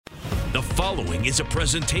The following is a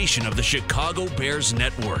presentation of the Chicago Bears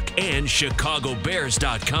Network and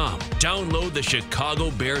ChicagoBears.com. Download the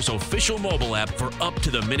Chicago Bears official mobile app for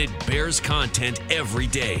up-to-the-minute Bears content every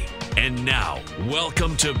day. And now,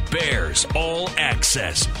 welcome to Bears All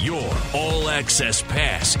Access, your all-access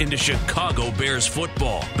pass into Chicago Bears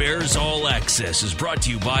football. Bears All Access is brought to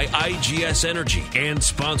you by IGS Energy and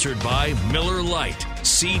sponsored by Miller Lite,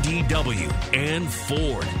 CDW, and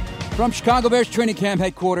Ford. From Chicago Bears training camp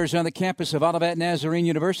headquarters on the campus of Olivet Nazarene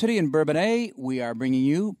University in Bourbonnais, we are bringing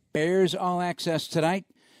you Bears All Access tonight.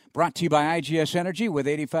 Brought to you by IGS Energy with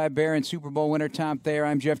 85 Bear and Super Bowl winner Tom Thayer.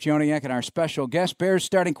 I'm Jeff Joniak, and our special guest, Bears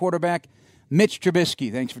starting quarterback Mitch Trubisky.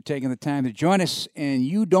 Thanks for taking the time to join us, and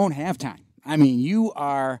you don't have time. I mean, you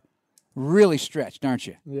are really stretched, aren't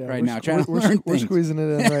you, right now? We're squeezing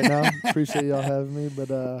it in right now. Appreciate y'all having me, but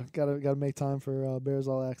gotta make time for Bears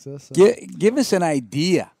All Access. So. Give us an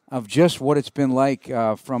idea of just what it's been like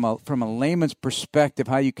from a layman's perspective,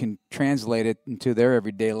 how you can translate it into their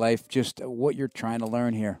everyday life, just what you're trying to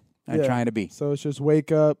learn here and trying to be. So it's just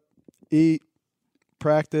wake up, eat,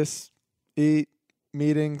 practice, eat,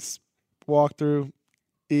 meetings, walk through,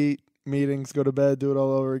 eat, meetings, go to bed, do it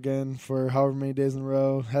all over again for however many days in a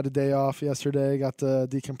row. Had a day off yesterday, got to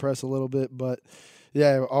decompress a little bit, but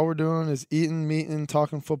yeah, all we're doing is eating, meeting,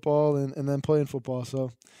 talking football, and then playing football.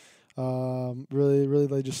 So really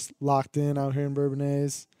they just locked in out here in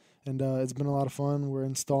Bourbonnais, and it's been a lot of fun. We're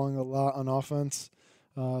installing a lot on offense,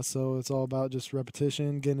 so it's all about just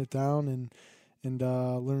repetition, getting it down, and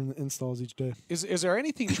learning the installs each day. Is there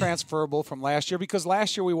anything transferable from last year? Because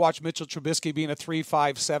last year we watched Mitchell Trubisky being a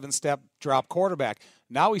 3-5, 7-step drop quarterback.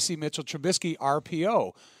 Now we see Mitchell Trubisky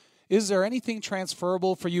RPO. Is there anything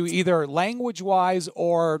transferable for you, either language-wise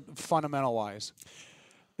or fundamental-wise?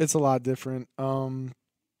 It's a lot different.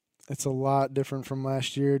 It's a lot different from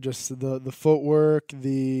last year. Just the footwork,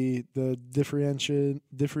 the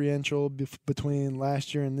differential between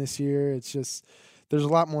last year and this year. It's just there's a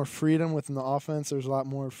lot more freedom within the offense. There's a lot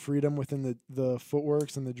more freedom within the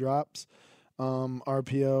footworks and the drops,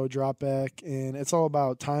 RPO, drop back, and it's all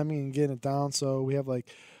about timing and getting it down. So we have like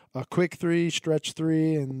a quick 3, stretch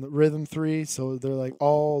 3, and rhythm 3. So they're like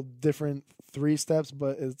all different 3 steps,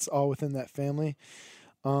 but it's all within that family.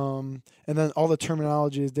 And then all the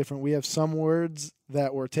terminology is different. We have some words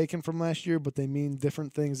that were taken from last year, but they mean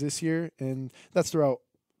different things this year, and that's throughout.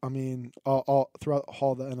 I mean, all throughout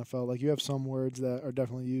all the NFL. Like you have some words that are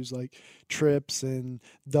definitely used, like trips and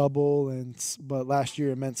double, but last year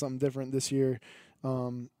it meant something different. This year,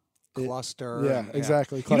 cluster. Yeah,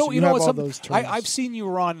 exactly. Cluster. You know have all those terms. I've seen you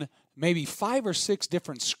run maybe 5 or 6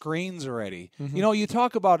 different screens already. Mm-hmm. You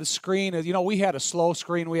talk about a screen. We had a slow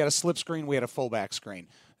screen, we had a slip screen, we had a fullback screen.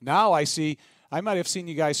 Now I might have seen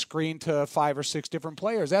you guys screen to 5 or 6 different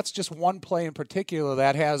players. That's just one play in particular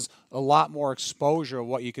that has a lot more exposure of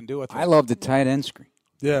what you can do with it. I love the tight end screen.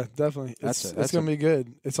 Yeah, definitely. It's going to be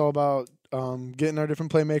good. It's all about getting our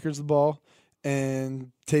different playmakers the ball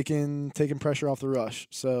and taking pressure off the rush.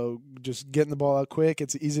 So just getting the ball out quick.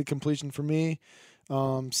 It's an easy completion for me.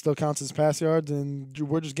 Still counts as pass yards, and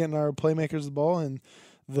we're just getting our playmakers the ball and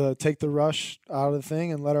take the rush out of the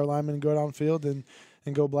thing and let our linemen go downfield and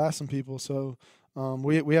go blast some people. So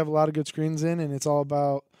we have a lot of good screens in, and it's all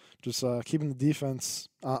about just keeping the defense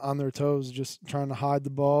on their toes, just trying to hide the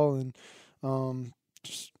ball and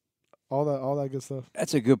just all that good stuff.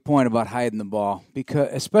 That's a good point about hiding the ball, because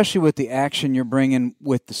especially with the action you're bringing,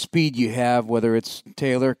 with the speed you have, whether it's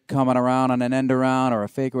Taylor coming around on an end around or a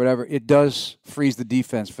fake or whatever, it does freeze the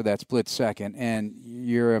defense for that split second. And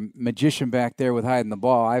you're a magician back there with hiding the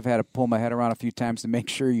ball. I've had to pull my head around a few times to make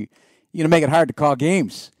sure you make it hard to call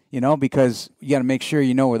games, because you got to make sure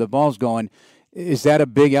you know where the ball's going. Is that a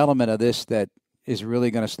big element of this that is really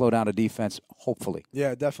going to slow down a defense, hopefully?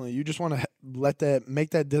 Yeah, definitely. You just want to make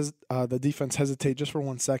the defense hesitate just for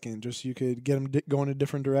 1 second. Just you could get them going a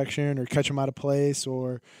different direction or catch them out of place,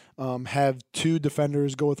 or have 2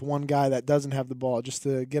 defenders go with 1 guy that doesn't have the ball just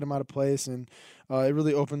to get them out of place. And it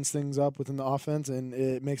really opens things up within the offense, and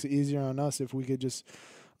it makes it easier on us if we could just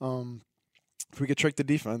if we could trick the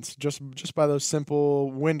defense just by those simple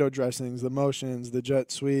window dressings, the motions, the jet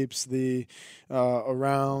sweeps, the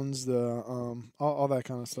arounds, the all that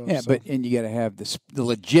kind of stuff. Yeah, and you got to have the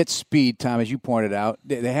legit speed, Tom, as you pointed out.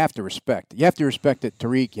 They have to respect. You have to respect it,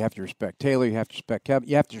 Tariq. You have to respect Taylor. You have to respect Kevin.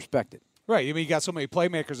 You have to respect it. Right. You got so many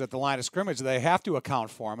playmakers at the line of scrimmage, they have to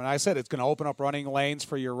account for them. And I said it's going to open up running lanes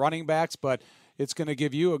for your running backs, but it's going to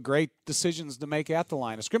give you a great decisions to make at the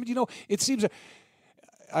line of scrimmage. It seems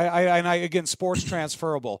again, sports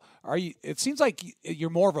transferable. It seems like you're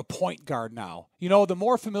more of a point guard now. The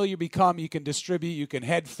more familiar you become, you can distribute, you can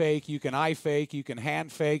head fake, you can eye fake, you can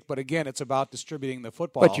hand fake. But again, it's about distributing the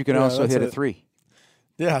football. But you can also hit a three.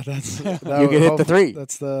 Yeah, you can hit the three.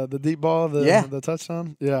 That's the deep ball, the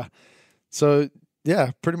touchdown. Yeah. So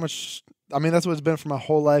yeah, pretty much. I mean, that's what it's been for my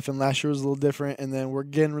whole life. And last year was a little different. And then we're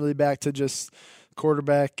getting really back to just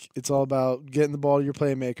quarterback. It's all about getting the ball to your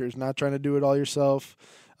playmakers, not trying to do it all yourself.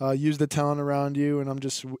 Use the talent around you,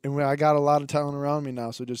 and I got a lot of talent around me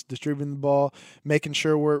now. So just distributing the ball, making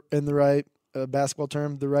sure we're in the right basketball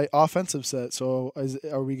term, the right offensive set. So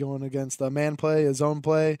are we going against a man play, a zone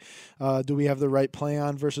play? Do we have the right play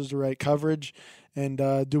on versus the right coverage? And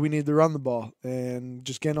do we need to run the ball? And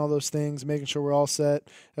just getting all those things, making sure we're all set.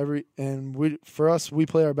 For us, we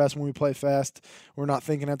play our best when we play fast. We're not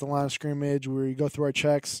thinking at the line of scrimmage. We go through our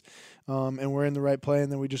checks, and we're in the right play,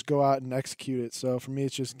 and then we just go out and execute it. So for me,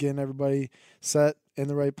 it's just getting everybody set in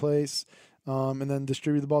the right place. And then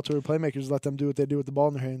distribute the ball to our playmakers, let them do what they do with the ball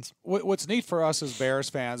in their hands. What's neat for us as Bears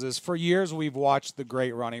fans is for years we've watched the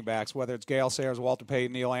great running backs, whether it's Gale Sayers, Walter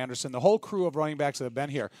Payton, Neil Anderson, the whole crew of running backs that have been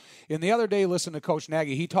here. And the other day, listening to Coach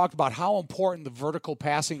Nagy, he talked about how important the vertical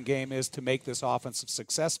passing game is to make this offense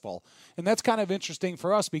successful. And that's kind of interesting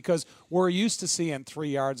for us because we're used to seeing 3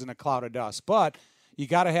 yards in a cloud of dust. But you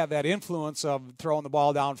got to have that influence of throwing the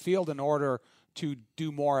ball downfield in order to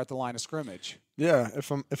do more at the line of scrimmage. Yeah, if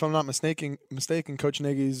I'm not mistaken, Coach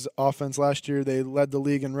Nagy's offense last year, they led the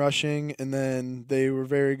league in rushing, and then they were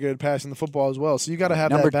very good passing the football as well. So you got to have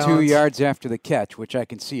that balance. Number 2 yards after the catch, which I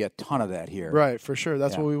can see a ton of that here. Right, for sure.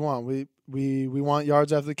 That's what we want. We want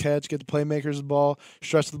yards after the catch, get the playmakers the ball,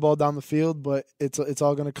 stretch the ball down the field, but it's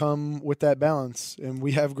all going to come with that balance. And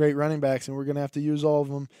we have great running backs, and we're going to have to use all of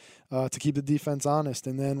them to keep the defense honest.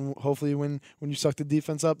 And then hopefully when you suck the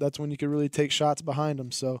defense up, that's when you can really take shots behind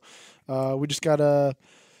them. So we just got to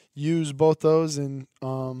use both those and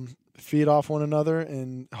feed off one another,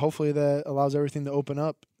 and hopefully that allows everything to open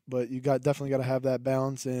up. But you definitely got to have that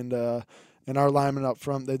balance. And our linemen up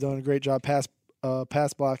front, they've done a great job pass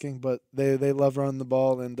blocking, but they love running the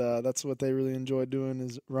ball, and that's what they really enjoy doing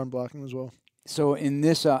is run blocking as well. So in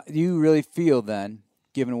this, do you really feel then,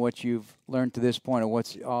 given what you've learned to this point and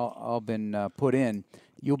what's all been put in,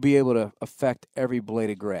 you'll be able to affect every blade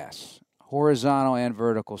of grass, horizontal and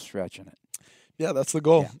vertical stretching it? Yeah, that's the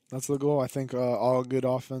goal. Yeah. That's the goal. I think all good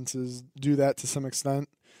offenses do that to some extent,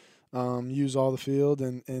 use all the field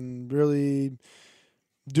and really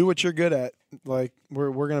do what you're good at. Like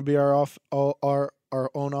we're going to be our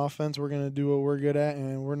own offense. We're going to do what we're good at,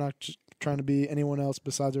 and we're not just trying to be anyone else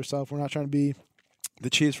besides ourselves. We're not trying to be the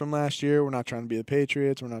Chiefs from last year. We're not trying to be the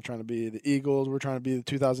Patriots. We're not trying to be the Eagles. We're trying to be the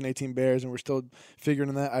 2018 Bears, and we're still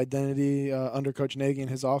figuring that identity under Coach Nagy and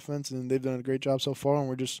his offense, and they've done a great job so far, and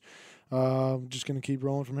we're just going to keep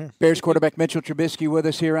rolling from here. Bears quarterback Mitchell Trubisky with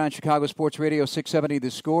us here on Chicago Sports Radio 670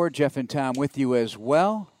 The Score. Jeff and Tom with you as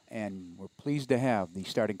well, and we're pleased to have the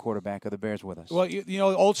starting quarterback of the Bears with us. Well,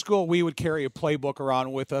 old school, we would carry a playbook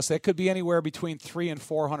around with us. That could be anywhere between 300 and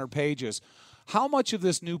 400 pages. How much of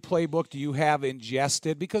this new playbook do you have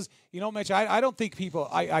ingested? Because, Mitch, I don't think people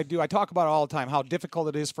 – I do. I talk about it all the time, how difficult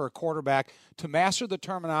it is for a quarterback to master the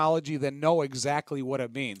terminology, then know exactly what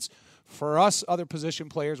it means. For us, other position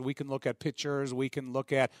players, we can look at pictures. We can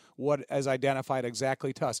look at what is identified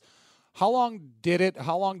exactly to us. How long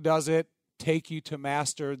does it take you to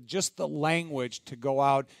master just the language to go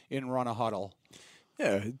out and run a huddle?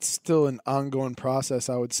 Yeah, it's still an ongoing process,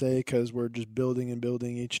 I would say, because we're just building and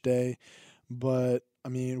building each day. But, I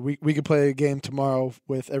mean, we could play a game tomorrow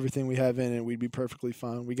with everything we have in it. We'd be perfectly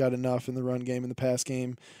fine. We got enough in the run game, in the pass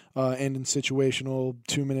game, and in situational,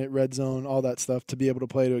 2-minute red zone, all that stuff to be able to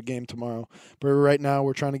play to a game tomorrow. But right now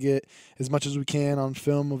we're trying to get as much as we can on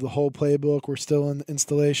film of the whole playbook. We're still in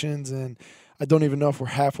installations, and I don't even know if we're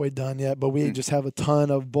halfway done yet. But we just have a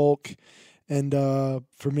ton of bulk. And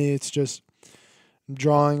for me, it's just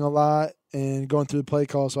drawing a lot and going through the play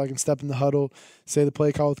call so I can step in the huddle, say the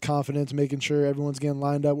play call with confidence, making sure everyone's getting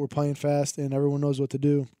lined up, we're playing fast, and everyone knows what to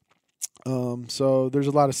do. So there's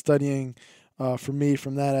a lot of studying for me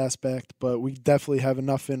from that aspect, but we definitely have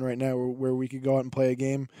enough in right now where we could go out and play a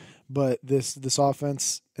game. But this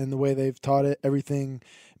offense and the way they've taught it, everything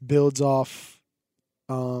builds off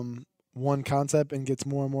one concept and gets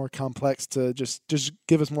more and more complex to just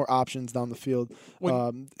give us more options down the field.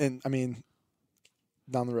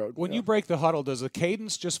 Down the road. When you break the huddle, does the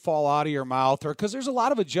cadence just fall out of your mouth? Or because there's a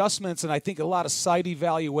lot of adjustments and I think a lot of sight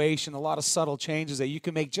evaluation, a lot of subtle changes that you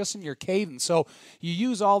can make just in your cadence. So you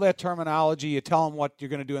use all that terminology, you tell them what you're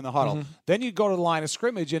going to do in the huddle. Mm-hmm. Then you go to the line of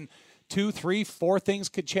scrimmage, and 2, 3, 4 things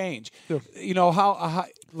could change. Yeah. You know, how,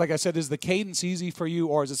 like I said, is the cadence easy for you,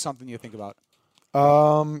 or is it something you think about?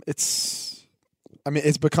 It's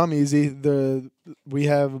become easy. We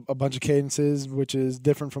have a bunch of cadences, which is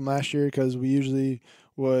different from last year because we usually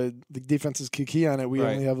would, the defenses key on it. We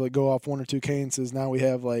only have like go off 1 or 2 cadences. Now we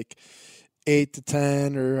have like 8 to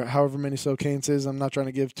 10 or however many cadences. I'm not trying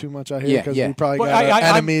to give too much out here because we probably got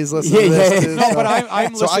enemies listening to this too. No, but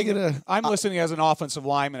I'm so listening. I'm listening as an offensive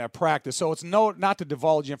lineman at practice, so it's not to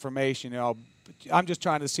divulge information. You know, I'm just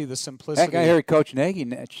trying to see the simplicity. Heck, I heard Coach Nagy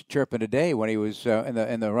chirping today when he was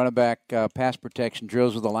in the running back pass protection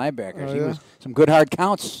drills with the linebackers. He was some good hard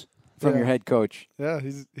counts from your head coach. Yeah,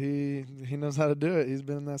 he knows how to do it. He's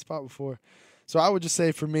been in that spot before. So I would just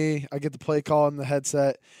say for me, I get the play call in the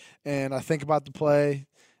headset, and I think about the play.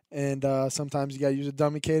 And sometimes you got to use a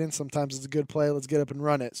dummy cadence. Sometimes it's a good play. Let's get up and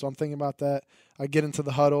run it. So I'm thinking about that. I get into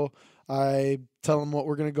the huddle. I tell them what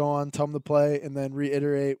we're going to go on, tell them the play, and then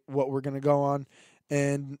reiterate what we're going to go on.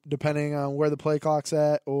 And depending on where the play clock's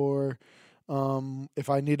at or if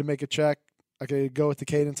I need to make a check, I could go with the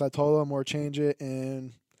cadence I told them or change it,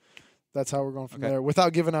 and that's how we're going from there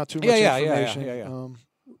without giving out too much information. Yeah.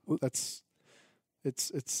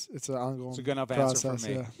 It's an ongoing It's a good enough process, answer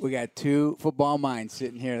for me. Yeah. We got 2 football minds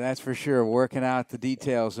sitting here, that's for sure, working out the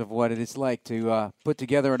details of what it is like to put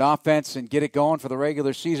together an offense and get it going for the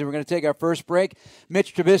regular season. We're going to take our first break.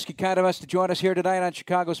 Mitch Trubisky kind of us to join us here tonight on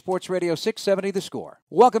Chicago Sports Radio 670 The Score.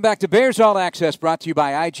 Welcome back to Bears All Access, brought to you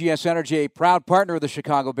by IGS Energy, a proud partner of the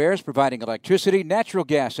Chicago Bears, providing electricity, natural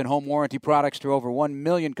gas, and home warranty products to over 1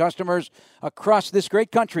 million customers across this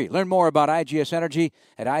great country. Learn more about IGS Energy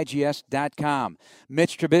at IGS.com.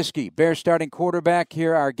 Mitch Trubisky, Bears starting quarterback,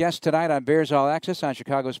 here our guest tonight on Bears All Access on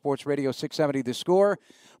Chicago Sports Radio 670 The Score.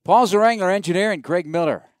 Paul Zarangler, engineer, and Greg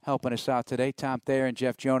Miller helping us out today. Tom Thayer and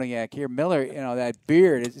Jeff Joniak here. Miller, you know, that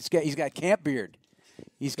beard, he's got camp beard.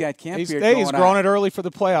 He's got camp beard going He's grown it early for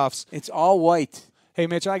the playoffs. It's all white. Hey,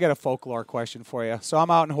 Mitch, I got a folklore question for you. So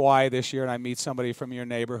I'm out in Hawaii this year, and I meet somebody from your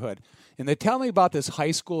neighborhood. And they tell me about this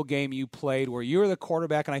high school game you played where you were the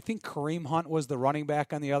quarterback, and I think Kareem Hunt was the running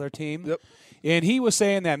back on the other team. Yep. And he was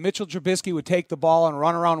saying that Mitchell Trubisky would take the ball and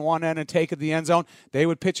run around one end and take it to the end zone. They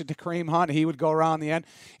would pitch it to Kareem Hunt, and he would go around the end.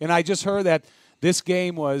 And I just heard that this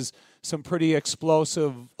game was some pretty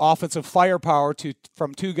explosive offensive firepower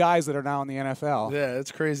from 2 guys that are now in the NFL. Yeah,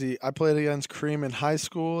 it's crazy. I played against Kareem in high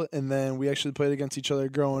school, and then we actually played against each other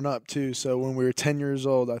growing up, too. So when we were 10 years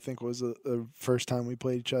old, I think was the first time we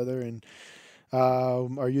played each other. And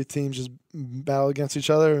our youth teams just battle against each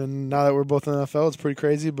other. And now that we're both in the NFL, it's pretty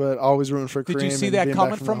crazy, but always rooting for Kareem. Did you see that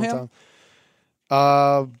coming from him?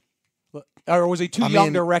 Or was he too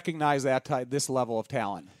young to recognize this level of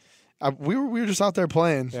talent? We were just out there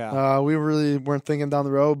playing. Yeah. We really weren't thinking down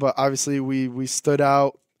the road, but obviously we stood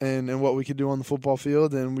out and what we could do on the football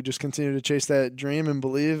field, and we just continued to chase that dream and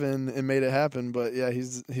believe and made it happen. But yeah,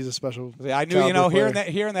 he's a special. Yeah, I knew, hearing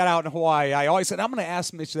that out in Hawaii, I always said I'm going to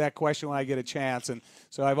ask Mitch that question when I get a chance, and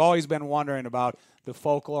so I've always been wondering about the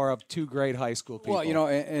folklore of 2 great high school people. Well, you know,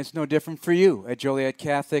 and it's no different for you at Joliet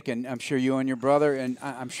Catholic, and I'm sure you and your brother, and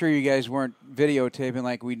I'm sure you guys weren't videotaping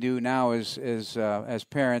like we do now as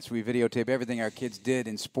parents. We videotape everything our kids did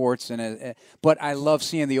in sports, but I love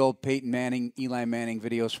seeing the old Peyton Manning, Eli Manning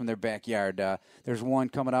videos from their backyard. There's one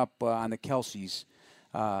coming up on the Kelseys.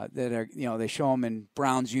 That are, they show them in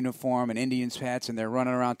Browns uniform and Indians hats, and they're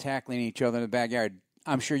running around tackling each other in the backyard.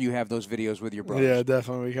 I'm sure you have those videos with your brothers. Yeah,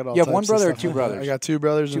 definitely. We got all you have one types brother of or stuff. 2 brothers? I got 2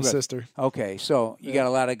 brothers and a sister. Okay, so you got a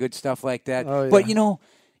lot of good stuff like that. Oh, yeah. But,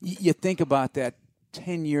 you think about that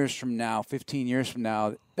 10 years from now, 15 years from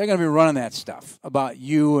now, they're going to be running that stuff about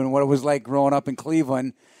you and what it was like growing up in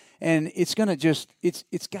Cleveland. And it's going to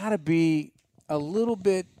it's got to be a little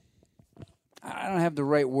bit, I don't have the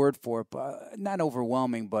right word for it, but not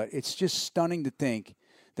overwhelming, but it's just stunning to think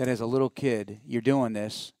that as a little kid, you're doing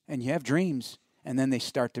this and you have dreams. And then they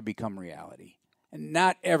start to become reality. And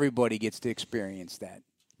not everybody gets to experience that.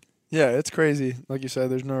 Yeah, it's crazy. Like you said,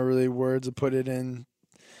 there's no really words to put it in,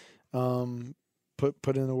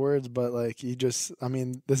 put into words. But this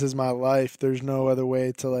is my life. There's no other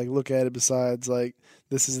way to look at it besides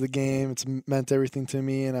this is the game. It's meant everything to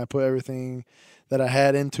me, and I put everything that I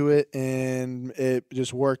had into it, and it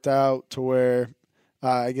just worked out to where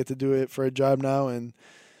I get to do it for a job now and.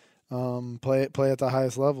 Play at the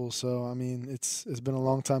highest level. So it's been a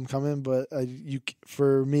long time coming, but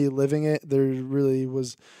for me living it, there really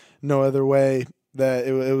was no other way that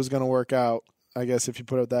it was going to work out. I guess if you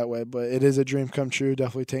put it that way. But it is a dream come true.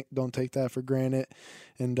 Definitely don't take that for granted.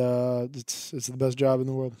 And it's the best job in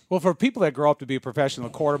the world. Well, for people that grow up to be a professional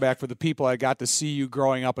quarterback, for the people that got to see you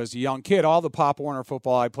growing up as a young kid, all the Pop Warner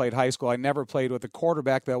football I played high school, I never played with a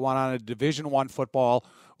quarterback that went on a Division I football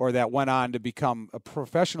or that went on to become a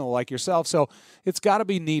professional like yourself. So it's got to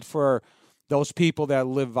be neat for those people that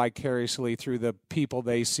live vicariously through the people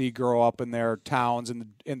they see grow up in their towns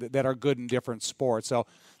and that are good in different sports. So,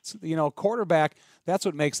 quarterback, that's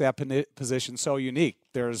what makes that position so unique.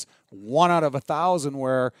 There's 1 out of 1,000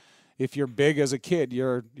 where if you're big as a kid,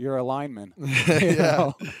 you're a lineman.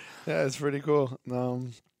 Yeah, it's pretty cool.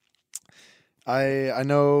 I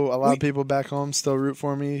know a lot of people back home still root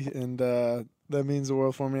for me, and that means the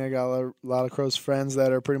world for me. I got a lot of close friends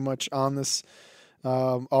that are pretty much on this.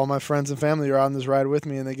 All my friends and family are on this ride with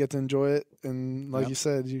me, and they get to enjoy it. And like you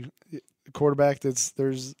said, quarterback,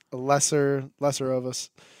 there's a lesser of us.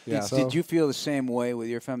 Yeah. So. Did you feel the same way with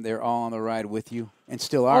your family? They're all on the ride with you and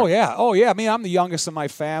still are. Oh yeah. I mean, I'm the youngest in my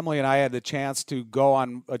family, and I had the chance to go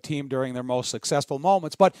on a team during their most successful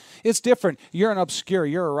moments. But it's different. You're an obscure.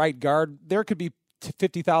 You're a right guard. There could be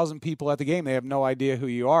 50,000 people at the game. They have no idea who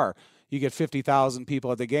you are. You get 50,000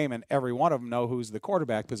 people at the game, and every one of them know who's the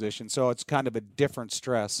quarterback position. So it's kind of a different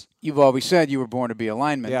stress. You've always said you were born to be a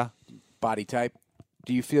lineman. Yeah. Body type.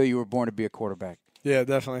 Do you feel you were born to be a quarterback? Yeah,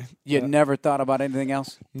 definitely. You never thought about anything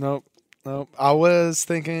else? Nope. I was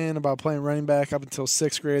thinking about playing running back up until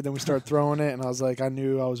 6th grade. Then we started throwing it, and I was like, I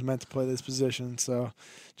knew I was meant to play this position. So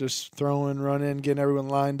just throwing, running, getting everyone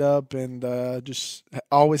lined up, and just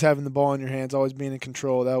always having the ball in your hands, always being in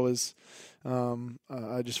control. That was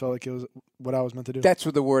I just felt like it was what I was meant to do. That's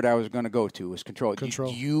what the word I was going to go to was control.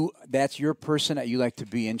 Control. That's your person that you like to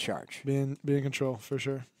be in charge. Be in control, for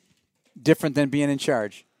sure. Different than being in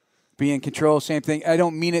charge. Be in control, same thing. I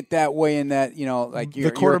don't mean it that way in that, like you're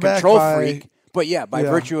a control freak. But, by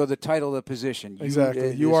virtue of the title of the position.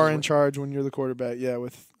 Exactly. You are in charge when you're the quarterback. Yeah,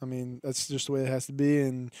 that's just the way it has to be.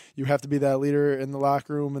 And you have to be that leader in the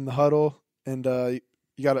locker room, in the huddle. And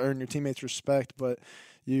you got to earn your teammates' respect. But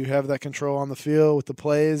you have that control on the field with the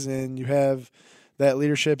plays, and you have that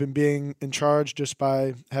leadership and being in charge just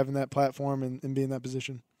by having that platform and being in that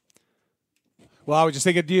position. Well, I was just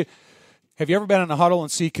thinking, have you ever been in a huddle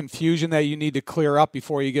and see confusion that you need to clear up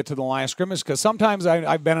before you get to the line of scrimmage? Because sometimes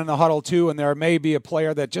I've been in a huddle too, and there may be a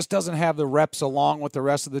player that just doesn't have the reps along with the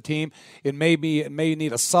rest of the team. It may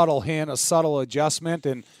need a subtle hint, a subtle adjustment,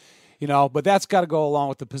 and but that's got to go along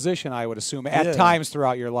with the position, I would assume, at times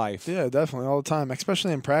throughout your life. Yeah, definitely, all the time,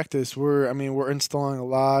 especially in practice. We're installing a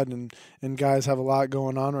lot, and guys have a lot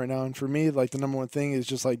going on right now. And for me, like, the number one thing is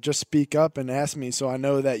just speak up and ask me so I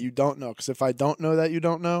know that you don't know. Because if I don't know that you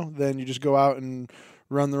don't know, then you just go out and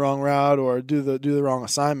run the wrong route or do the wrong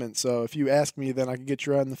assignment. So if you ask me, then I can get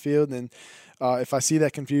you out in the field. And if I see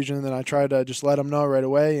that confusion, then I try to just let them know right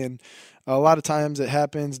away. And a lot of times it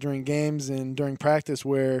happens during games and during practice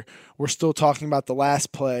where we're still talking about the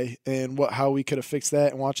last play and how we could have fixed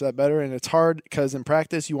that and watch that better. And it's hard because in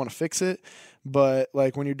practice you want to fix it, but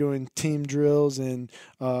like when you're doing team drills and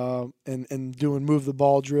doing move the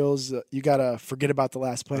ball drills, you gotta forget about the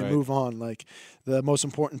last play and move on. Like, the most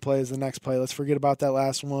important play is the next play. Let's forget about that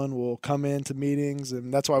last one. We'll come into meetings,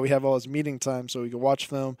 and that's why we have all this meeting time so we can watch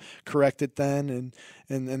film, correct it then,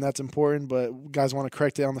 and that's important. But guys want to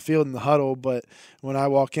correct it on the field in the huddle. But when I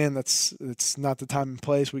walk in, it's not the time and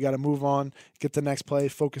place. We got to move on, get the next play,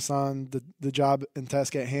 focus on the job and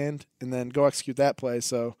task at hand, and then go execute that play.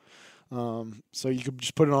 So you could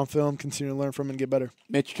just put it on film, continue to learn from it, and get better.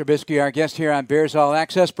 Mitch Trubisky, our guest here on Bears All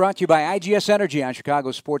Access, brought to you by IGS Energy on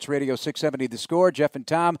Chicago Sports Radio 670 The Score. Jeff and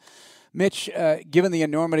Tom. Mitch, given the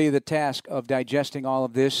enormity of the task of digesting all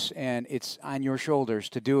of this, and it's on your shoulders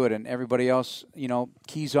to do it, and everybody else,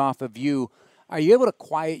 keys off of you, are you able to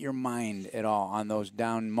quiet your mind at all on those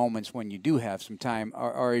down moments when you do have some time,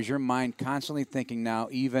 or is your mind constantly thinking now,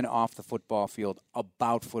 even off the football field,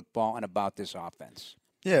 about football and about this offense?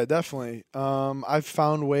 Yeah, definitely. I've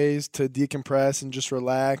found ways to decompress and just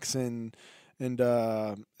relax and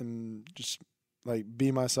just like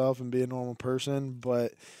be myself and be a normal person.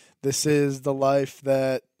 But this is the life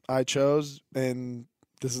that I chose, and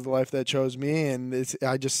this is the life that chose me. And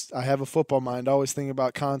I have a football mind. Always thinking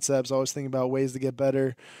about concepts. Always thinking about ways to get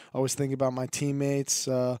better. Always thinking about my teammates.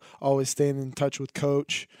 Always staying in touch with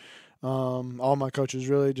coach. All my coaches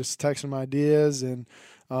really just texting my ideas and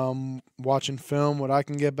watching film, what I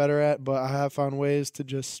can get better at. But I have found ways to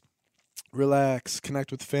just relax,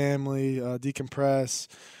 connect with family, decompress,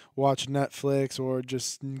 watch Netflix, or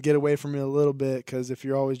just get away from it a little bit. Because if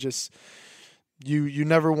you're always just you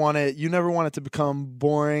never want it to become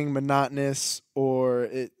boring, monotonous, or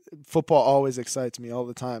football always excites me all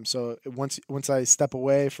the time. So once I step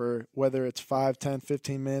away for whether it's 5, 10,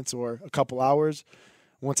 15 minutes or a couple hours,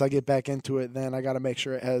 once I get back into it, then I got to make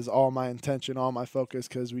sure it has all my intention, all my focus,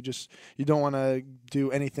 because you don't want to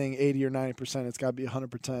do anything 80 or 90%. It's got to be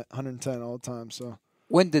 100%, 110 all the time. So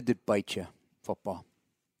when did it bite you, football?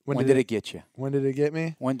 When did it get you? When did it get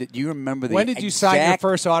me? When did you remember When did you sign your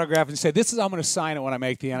first autograph and say, "This is I'm going to sign it when I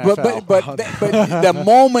make the NFL"? But the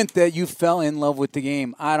moment that you fell in love with the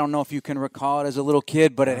game, I don't know if you can recall it as a little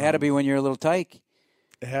kid, but it had to be when you were a little tyke.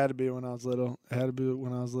 It had to be when I was little.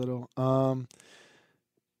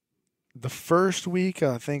 The first week,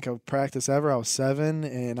 I think, of practice ever, I was 7,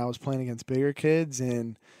 and I was playing against bigger kids,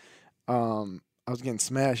 and I was getting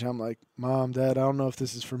smashed. I'm like, Mom, Dad, I don't know if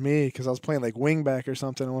this is for me, because I was playing like wingback or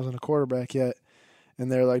something. I wasn't a quarterback yet.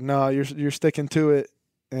 And they're like, no, you're sticking to it.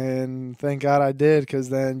 And thank God I did, because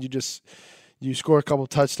then you score a couple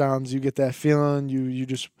touchdowns, you get that feeling,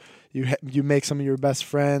 you make some of your best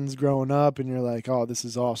friends growing up, and you're like, oh, this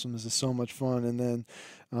is awesome, this is so much fun. And then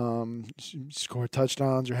you score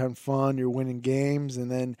touchdowns, you're having fun, you're winning games, and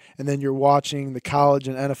then you're watching the college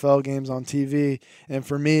and NFL games on TV. And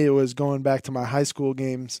for me, it was going back to my high school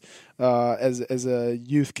games as a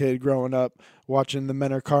youth kid growing up, watching the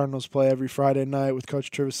Menor Cardinals play every Friday night with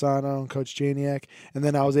Coach Trevisano and Coach Janiak. And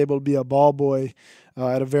then I was able to be a ball boy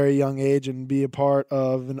at a very young age and be a part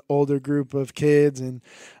of an older group of kids, and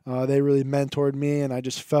they really mentored me, and I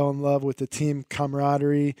just fell in love with the team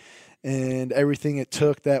camaraderie and everything it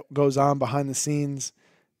took that goes on behind the scenes,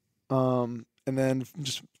 and then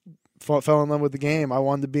just fell in love with the game. I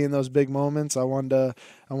wanted to be in those big moments. I wanted to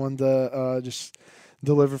just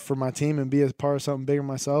deliver for my team and be a part of something bigger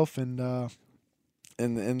myself, and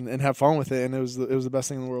have fun with it. And it was the best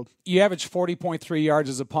thing in the world. You averaged 40.3 yards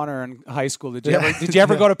as a punter in high school. Did you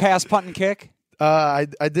ever go to pass, punt, and kick? I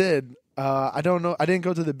did. I don't know. I didn't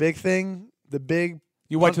go to the big thing.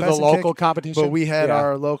 You went to the local competition? But we had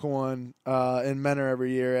our local one in Menor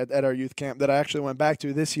every year at our youth camp that I actually went back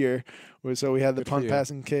to this year. So we had the punt,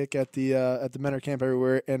 pass, and kick at the Menor camp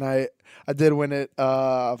everywhere, and I did win it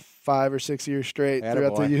 5 or 6 years straight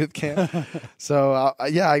throughout the youth camp. So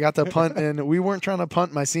I got to punt, and we weren't trying to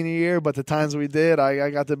punt my senior year, but the times we did,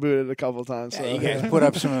 I got to boot it a couple times. So. Yeah, you guys put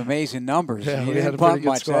up some amazing numbers. Yeah, you we had didn't a punt pretty good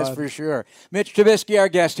much, squad. that's for sure. Mitch Trubisky, our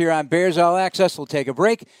guest here on Bears All Access. We'll take a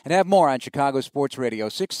break and have more on Chicago Sports Radio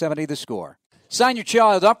 670 The Score. Sign your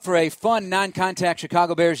child up for a fun, non-contact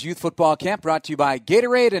Chicago Bears youth football camp brought to you by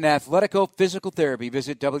Gatorade and Athletico Physical Therapy.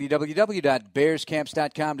 Visit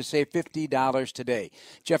www.bearscamps.com to save $50 today.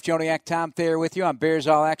 Jeff Joniak, Tom Thayer with you on Bears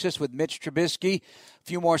All Access with Mitch Trubisky. A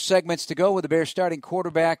few more segments to go with the Bears starting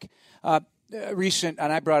quarterback. Recent,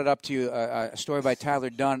 and I brought it up to you, a story by Tyler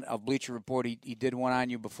Dunn of Bleacher Report. He did one on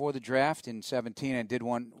you before the draft in 2017 and did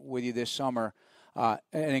one with you this summer. An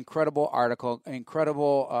incredible article, an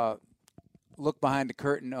incredible look behind the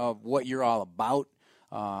curtain of what you're all about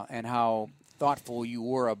and how thoughtful you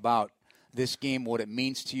were about this game, what it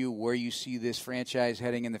means to you, where you see this franchise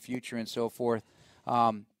heading in the future and so forth.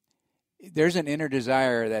 There's an inner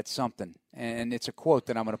desire that's something, and it's a quote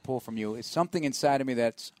that I'm going to pull from you. It's something inside of me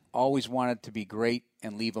that's always wanted to be great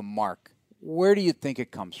and leave a mark. Where do you think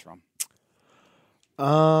it comes from?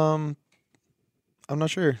 I'm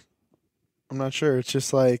not sure. It's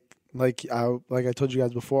just like I told you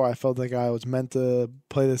guys before, I felt like I was meant to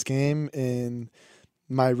play this game, and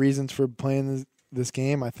my reasons for playing this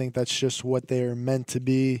game, I think that's just what they're meant to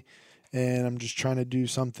be, and I'm just trying to do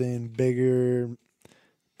something bigger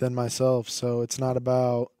than myself. So it's not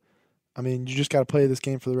about, you just got to play this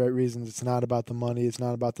game for the right reasons. It's not about the money. It's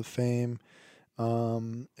not about the fame.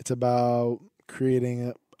 It's about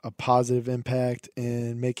creating a positive impact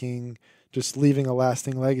and leaving a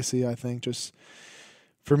lasting legacy, I think.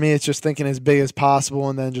 For me, it's just thinking as big as possible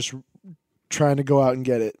and then just trying to go out and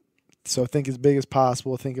get it. So think as big as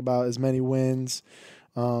possible. Think about as many wins,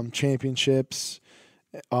 championships,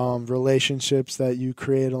 relationships that you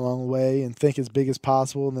create along the way, and think as big as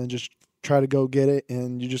possible, and then just try to go get it.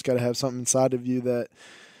 And you just got to have something inside of you that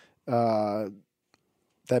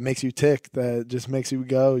makes you tick, that just makes you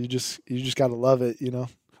go. You just got to love it,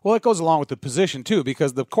 Well, it goes along with the position, too,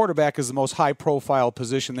 because the quarterback is the most high-profile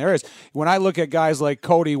position there is. When I look at guys like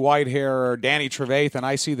Cody Whitehair or Danny Trevathan,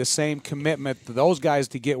 I see the same commitment to those guys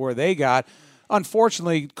to get where they got.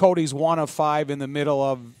 Unfortunately, Cody's one of 5 in the middle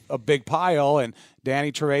of a big pile, and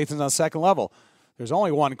Danny Trevathan's on second level. There's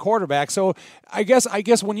only one quarterback. So I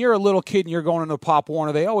guess when you're a little kid and you're going into Pop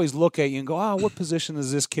Warner, they always look at you and go, what position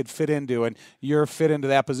does this kid fit into? And you're fit into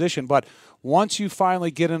that position. But once you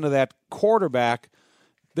finally get into that quarterback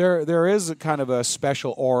there is a kind of a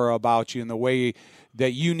special aura about you in the way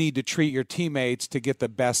that you need to treat your teammates to get the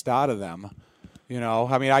best out of them.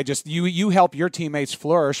 I mean, you help your teammates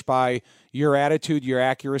flourish by your attitude, your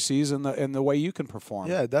accuracies, and the way you can perform.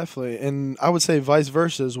 Yeah, definitely. And I would say vice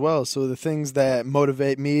versa as well. So the things that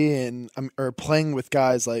motivate me or playing with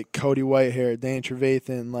guys like Cody Whitehair, Dan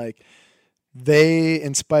Trevathan, like they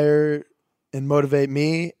inspire and motivate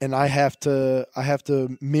me, and I have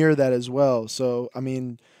to mirror that as well. So I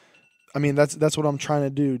mean that's what I'm trying to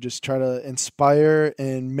do. Just try to inspire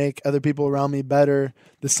and make other people around me better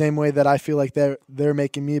the same way that I feel like they're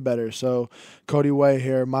making me better. So Cody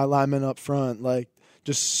Whitehair, my lineman up front, like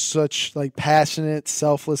just such like passionate,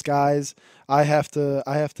 selfless guys. I have to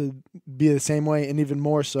be the same way, and even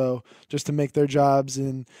more so, just to make their jobs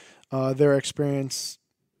and their experience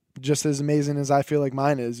just as amazing as I feel like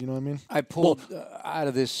mine is. You know what I mean? I pulled out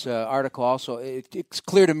of this article also. It's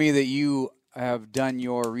clear to me that you have done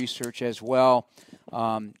your research as well,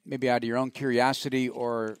 maybe out of your own curiosity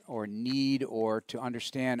or need, or to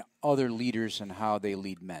understand other leaders and how they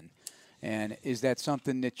lead men. And is that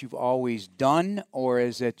something that you've always done, or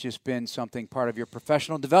has it just been something part of your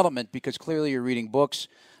professional development? Because clearly you're reading books.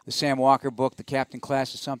 The Sam Walker book, The Captain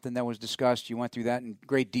Class, is something that was discussed. You went through that in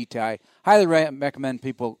great detail. I highly recommend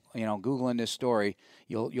people, Googling this story.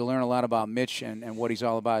 You'll learn a lot about Mitch and what he's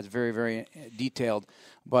all about. It's very, very detailed.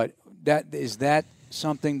 But is that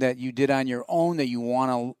something that you did on your own, that you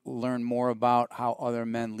want to learn more about how other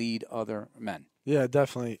men lead other men? Yeah,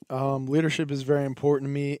 definitely. Leadership is very important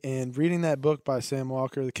to me, and reading that book by Sam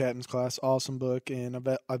Walker, The Captain's Class, awesome book, and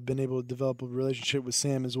I've been able to develop a relationship with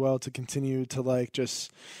Sam as well to continue to like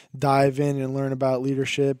just dive in and learn about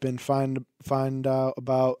leadership and find out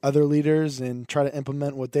about other leaders and try to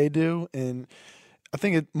implement what they do. And I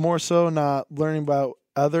think it more so not learning about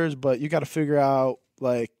others, but you got to figure out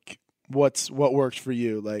like what works for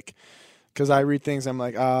you. Like, because I read things, I'm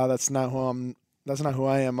like, that's not who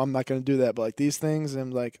I am. I'm not going to do that. But like these things, I'm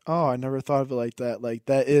like, oh, I never thought of it like that. Like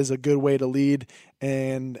that is a good way to lead,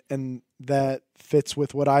 and that fits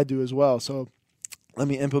with what I do as well. So let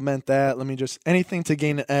me implement that. Let me just anything to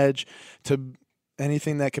gain an edge, to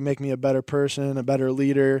anything that can make me a better person, a better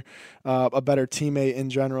leader, a better teammate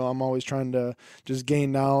in general. I'm always trying to just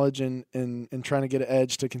gain knowledge and trying to get an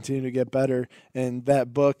edge to continue to get better. And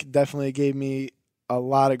that book definitely gave me a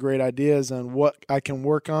lot of great ideas on what I can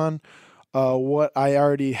work on, what I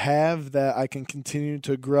already have that I can continue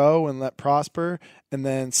to grow and let prosper, and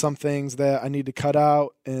then some things that I need to cut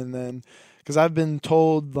out. And then because I've been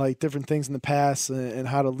told like different things in the past and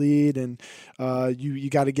how to lead, and you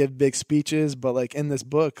got to give big speeches, but like in this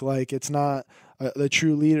book, like it's not the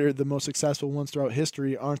true leader. The most successful ones throughout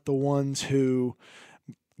history aren't the ones who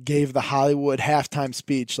gave the Hollywood halftime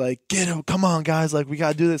speech, like, get him, come on guys, like we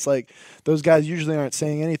got to do this. Like those guys usually aren't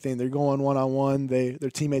saying anything. They're going one-on-one. Their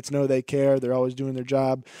teammates know they care. They're always doing their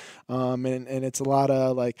job. And it's a lot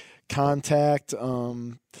of like contact.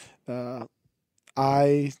 I'm drawing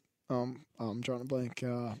a blank.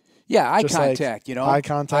 Eye contact, like, eye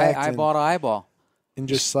contact. Eyeball to eyeball. And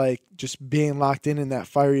just being locked in that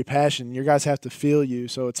fiery passion. Your guys have to feel you.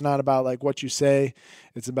 So it's not about like what you say.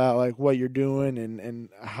 It's about like what you're doing and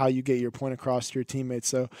how you get your point across to your teammates.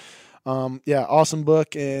 So, awesome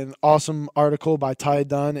book and awesome article by Ty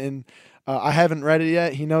Dunn. And I haven't read it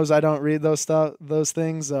yet. He knows I don't read those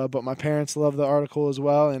things, but my parents love the article as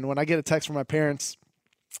well. And when I get a text from my parents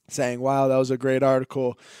saying, wow, that was a great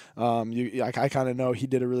article, I kind of know he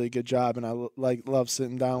did a really good job, and I love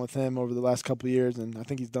sitting down with him over the last couple of years, and I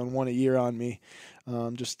think he's done one a year on me,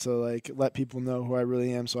 just to like let people know who I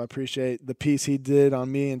really am. So I appreciate the piece he did on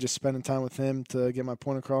me and just spending time with him to get my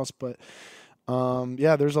point across. But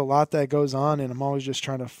there's a lot that goes on, and I'm always just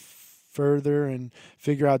trying to further and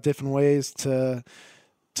figure out different ways to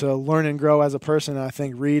learn and grow as a person. And I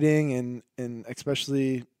think reading and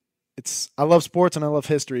especially I love sports and I love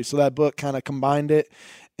history. So that book kind of combined it,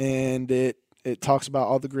 and it talks about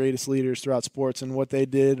all the greatest leaders throughout sports and what they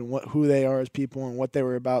did and who they are as people and what they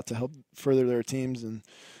were about to help further their teams and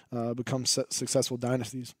become successful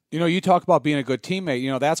dynasties. You talk about being a good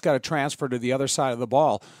teammate. That's got to transfer to the other side of the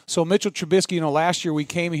ball. So Mitchell Trubisky, last year we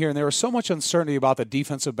came here and there was so much uncertainty about the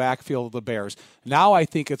defensive backfield of the Bears. Now I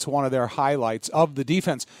think it's one of their highlights of the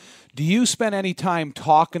defense. Do you spend any time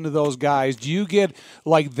talking to those guys? Do you get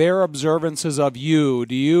like their observances of you?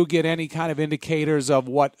 Do you get any kind of indicators of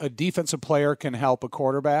what a defensive player can help a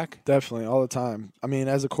quarterback? Definitely, all the time. I mean,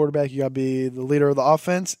 as a quarterback, you got to be the leader of the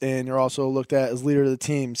offense, and you're also looked at as leader of the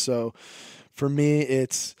team. So for me,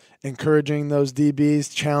 it's encouraging those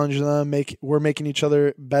DBs, challenging them. We're making each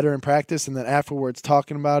other better in practice, and then afterwards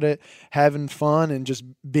talking about it, having fun, and just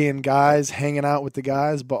being guys, hanging out with the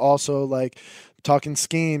guys, but also like talking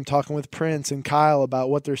scheme, talking with Prince and Kyle about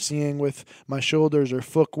what they're seeing with my shoulders or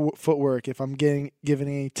footwork, if I'm given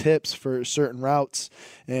any tips for certain routes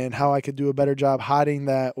and how I could do a better job hiding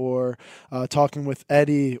that, or talking with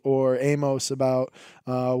Eddie or Amos about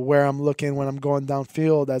where I'm looking when I'm going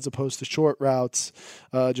downfield as opposed to short routes,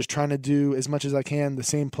 just trying to do as much as I can the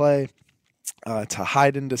same play to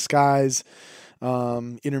hide in disguise.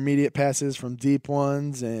 Intermediate passes from deep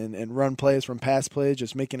ones and run plays from pass plays,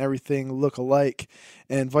 just making everything look alike,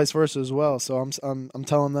 and vice versa as well. So I'm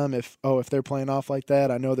telling them if they're playing off like that,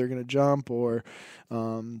 I know they're going to jump, or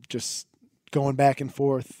just going back and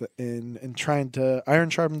forth and trying to iron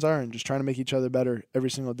sharpens iron, just trying to make each other better every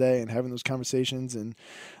single day and having those conversations. And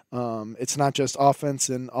it's not just offense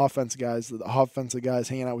guys, the offensive guys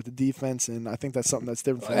hanging out with the defense, and I think that's something that's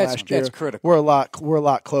different from last year. That's critical. We're a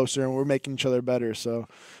lot closer, and we're making each other better. So,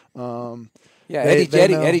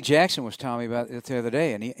 Eddie Jackson was telling me about it the other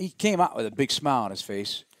day, and he came out with a big smile on his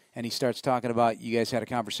face, and he starts talking about, you guys had a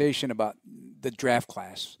conversation about the draft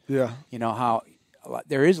class. Yeah, you know how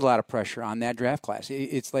there is a lot of pressure on that draft class.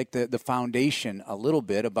 It's like the foundation a little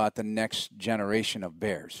bit about the next generation of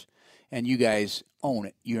Bears. And you guys own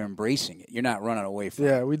it. You're embracing it. You're not running away from it.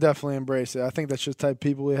 Yeah, we definitely embrace it. I think that's just the type of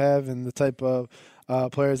people we have and the type of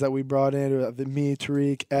players that we brought in, me,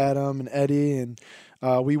 Tariq, Adam, and Eddie. And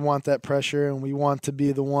we want that pressure, and we want to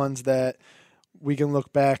be the ones that we can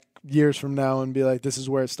look back years from now and be like, this is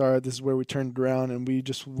where it started, this is where we turned it around, and we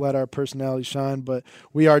just let our personality shine. But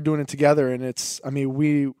we are doing it together, and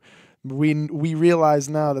we realize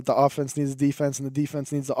now that the offense needs the defense and the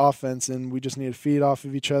defense needs the offense, and we just need to feed off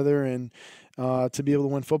of each other and to be able to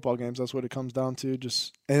win football games. That's what it comes down to,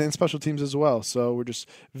 and in special teams as well. So we're just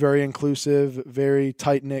very inclusive, very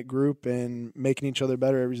tight-knit group, and making each other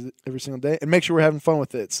better every single day, and make sure we're having fun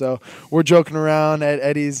with it. So we're joking around at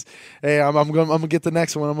Eddie's, hey, I'm gonna get the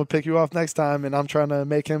next one, I'm gonna pick you off next time, and I'm trying to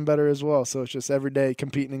make him better as well. So it's just every day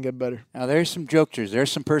competing and getting better. Now there's some jokesters,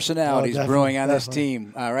 there's some personalities brewing on this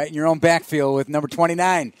team. All right, in your own backfield with number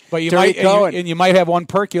 29. But you might have one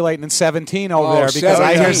percolating in 17 over there, because 17.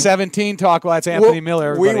 I hear 17 talk. Well, that's Anthony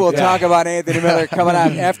Miller. We will talk about Anthony Miller coming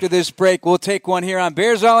on after this break. We'll take one here on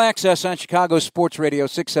Bears All Access on Chicago Sports Radio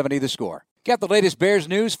 670 The Score. Get the latest Bears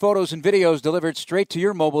news, photos, and videos delivered straight to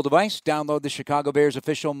your mobile device. Download the Chicago Bears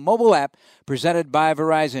official mobile app presented by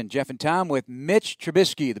Verizon. Jeff and Tom with Mitch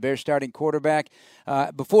Trubisky, the Bears starting quarterback.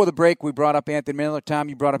 Before the break, we brought up Anthony Miller. Tom,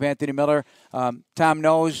 you brought up Anthony Miller. Tom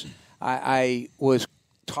knows I was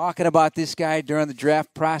talking about this guy during the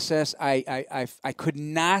draft process. I could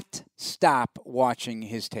not stop watching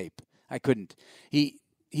his tape. I couldn't. He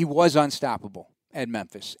was unstoppable at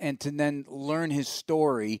Memphis, and to then learn his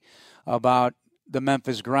story about the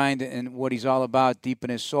Memphis grind and what he's all about deep in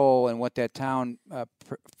his soul, and what that town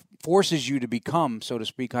forces you to become, so to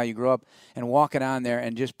speak, how you grow up, and walking on there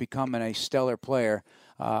and just becoming a stellar player.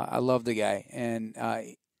 I love the guy, and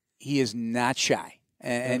he is not shy.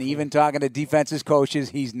 And even talking to defensive coaches,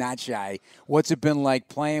 he's not shy. What's it been like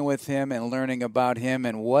playing with him and learning about him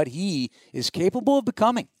and what he is capable of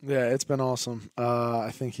becoming? Yeah, it's been awesome. I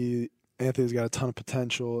think Anthony's got a ton of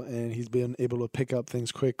potential, and he's been able to pick up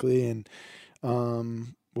things quickly. And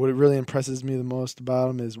what really impresses me the most about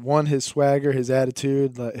him is, one, his swagger, his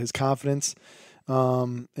attitude, his confidence.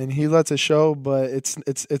 And he lets it show, but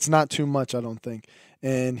it's not too much, I don't think.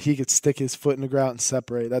 And he could stick his foot in the ground and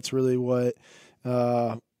separate. That's really what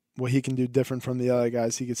he can do different from the other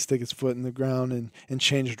guys. He could stick his foot in the ground and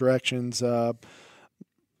change directions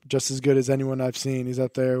just as good as anyone I've seen. He's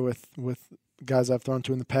up there with guys I've thrown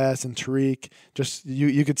to in the past, and Tariq. Just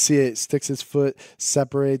you could see it. Sticks his foot,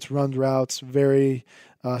 separates, runs routes, very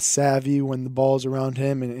savvy when the ball's around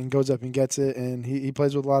him, and goes up and gets it. And he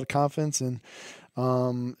plays with a lot of confidence, and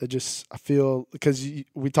I feel, because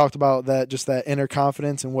we talked about that, just that inner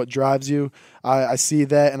confidence and what drives you. I see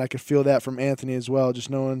that, and I could feel that from Anthony as well.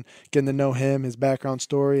 Just getting to know him, his background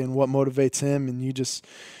story, and what motivates him. And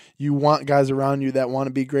you want guys around you that want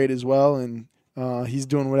to be great as well. And he's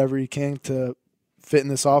doing whatever he can to fit in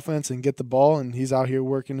this offense and get the ball. And he's out here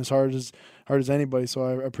working as hard as anybody. So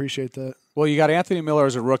I appreciate that. Well, you got Anthony Miller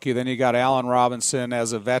as a rookie, then you got Allen Robinson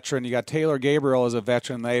as a veteran, you got Taylor Gabriel as a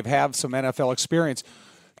veteran. They have some NFL experience.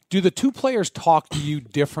 Do the two players talk to you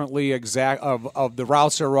differently of the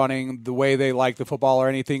routes they're running, the way they like the football, or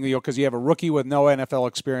anything? Because you have a rookie with no NFL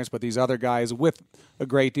experience, but these other guys with a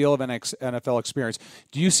great deal of NFL experience.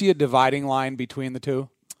 Do you see a dividing line between the two?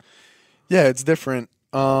 Yeah, it's different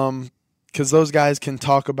because those guys can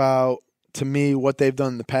talk about to me what they've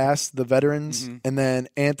done in the past, the veterans, and then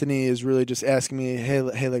Anthony is really just asking me, hey,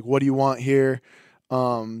 like, what do you want here?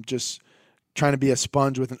 Just trying to be a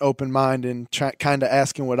sponge with an open mind and kind of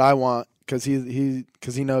asking what I want, because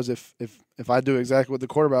he knows if I do exactly what the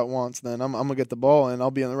quarterback wants, then I'm gonna get the ball and I'll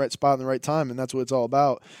be in the right spot in the right time, and that's what it's all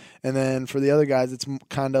about. And then for the other guys, it's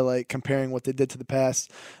kind of like comparing what they did to the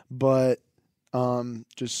past, but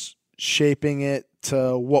just shaping it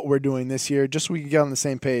to what we're doing this year, just so we can get on the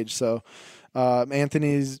same page. So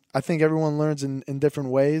Anthony's, I think everyone learns in different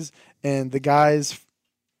ways, and the guys,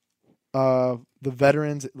 the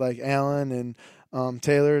veterans like Allen and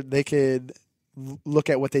Taylor, they could look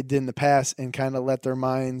at what they did in the past and kind of let their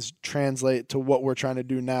minds translate to what we're trying to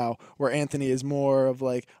do now, where Anthony is more of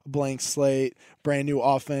like a blank slate, brand new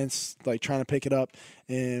offense, like trying to pick it up.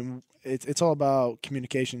 And it's all about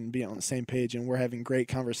communication and being on the same page, and we're having great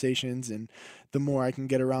conversations. And the more I can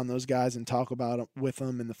get around those guys and talk about it with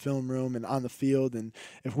them in the film room and on the field, and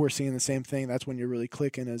if we're seeing the same thing, that's when you're really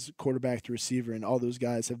clicking as quarterback to receiver. And all those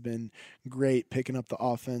guys have been great picking up the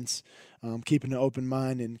offense, keeping an open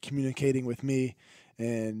mind and communicating with me.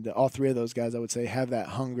 And all three of those guys, I would say, have that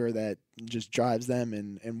hunger that just drives them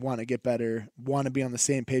and want to get better, want to be on the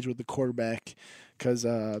same page with the quarterback. Because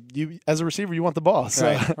you, as a receiver, you want the ball.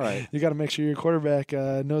 So right. You got to make sure your quarterback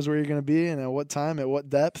knows where you're going to be and at what time, at what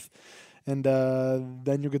depth. And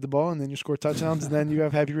then you'll get the ball, and then you score touchdowns, and then you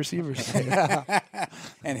have happy receivers.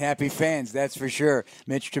 And happy fans, that's for sure.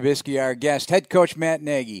 Mitch Trubisky, our guest. Head coach Matt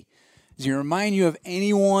Nagy, does he remind you of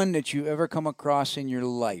anyone that you've ever come across in your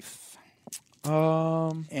life?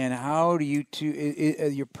 And how do you two,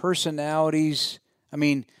 your personalities, I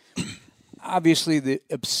mean, obviously the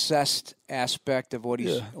obsessed aspect of what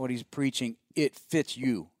he's preaching, it fits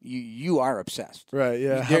you. You are obsessed. Right,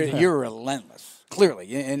 yeah. You're relentless,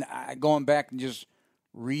 clearly. And going back and just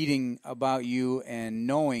reading about you and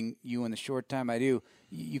knowing you in the short time I do,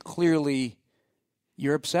 you're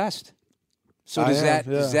obsessed. So does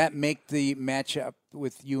that make the matchup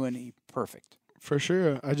with you and he perfect? For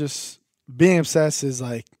sure. Being obsessed is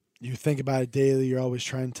like, you think about it daily. You're always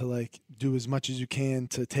trying to like do as much as you can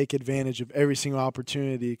to take advantage of every single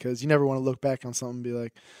opportunity, because you never want to look back on something and be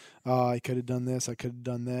like, oh, I could have done this, I could have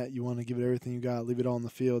done that. You want to give it everything you got, leave it all on the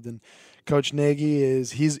field. And Coach Nagy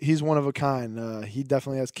he's one of a kind. He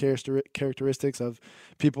definitely has characteristics of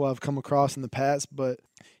people I've come across in the past, but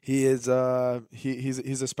he is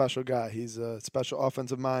he's a special guy. He's a special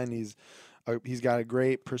offensive mind. He's got a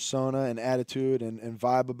great persona and attitude and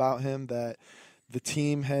vibe about him that the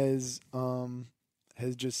team has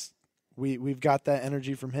just we've got that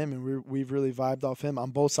energy from him, and we've really vibed off him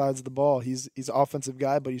on both sides of the ball. He's an offensive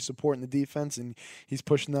guy, but he's supporting the defense, and he's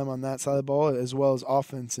pushing them on that side of the ball as well as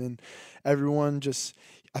offense. And everyone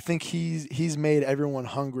I think he's made everyone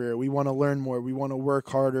hungrier. We want to learn more. We want to work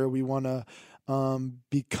harder. We want to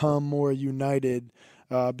become more united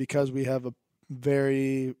because we have a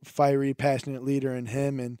very fiery, passionate leader in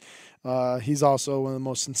him, and he's also one of the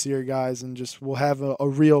most sincere guys, and just will have a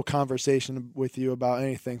real conversation with you about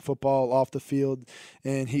anything, football, off the field,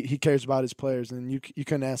 and he cares about his players, and you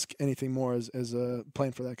couldn't ask anything more as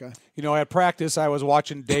playing for that guy. You know, at practice, I was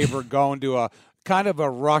watching Dave Ragone do a kind of a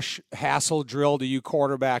rush hassle drill to you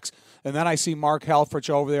quarterbacks, and then I see Mark Helfrich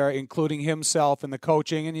over there, including himself in the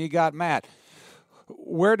coaching, and you got Matt.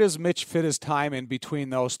 Where does Mitch fit his time in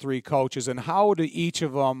between those three coaches, and how do each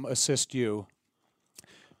of them assist you?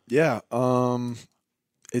 Yeah,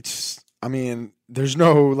 there's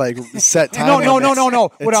no like set time. No.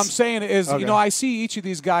 What I'm saying is, okay. I see each of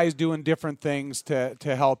these guys doing different things to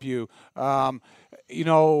help you. I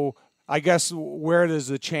guess where does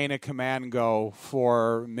the chain of command go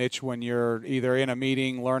for Mitch when you're either in a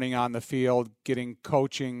meeting, learning on the field, getting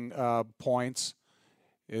coaching points?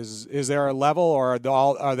 Is there a level, or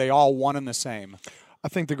are they all one and the same? I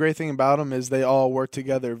think the great thing about them is they all work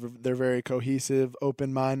together. They're very cohesive,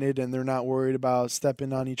 open-minded, and they're not worried about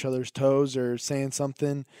stepping on each other's toes or saying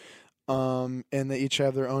something. And they each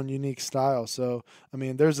have their own unique style. So,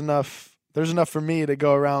 there's enough for me to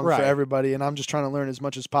go around for everybody, and I'm just trying to learn as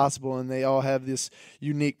much as possible. And they all have this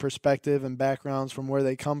unique perspective and backgrounds from where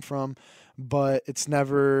they come from, but it's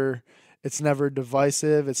never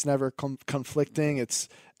divisive. It's never conflicting. It's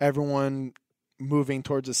everyone moving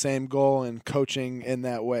towards the same goal and coaching in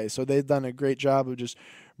that way. So they've done a great job of just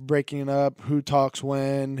breaking it up, who talks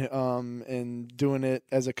when, and doing it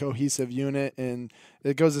as a cohesive unit. And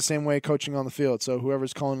it goes the same way coaching on the field. So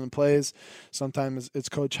whoever's calling the plays, sometimes it's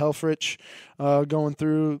Coach Helfrich going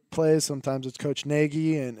through plays, sometimes it's Coach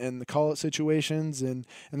Nagy and the call-it situations, and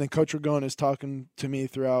then Coach Ragone is talking to me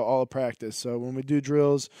throughout all of practice. So when we do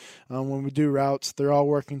drills, when we do routes, they're all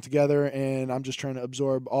working together, and I'm just trying to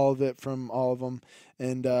absorb all of it from all of them.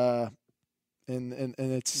 And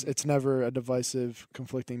it's never a divisive,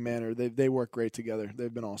 conflicting manner. They work great together.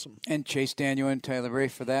 They've been awesome. And Chase Daniel and Tyler Ray,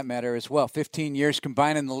 for that matter, as well. 15 years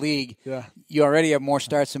combined in the league. Yeah. You already have more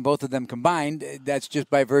starts than both of them combined. That's just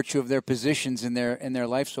by virtue of their positions in their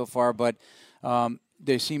life so far. But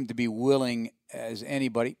they seem to be willing as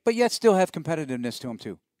anybody, but yet still have competitiveness to them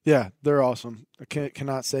too. Yeah, they're awesome. I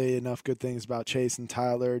cannot say enough good things about Chase and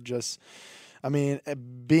Tyler. Being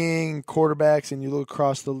quarterbacks, and you look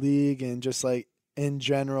across the league and just like in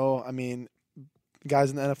general,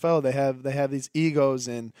 guys in the NFL, they have these egos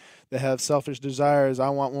and they have selfish desires. I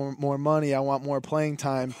want more money. I want more playing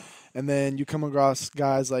time. And then you come across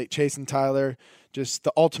guys like Chase and Tyler, just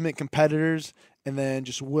the ultimate competitors, and then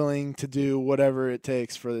just willing to do whatever it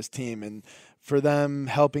takes for this team. And for them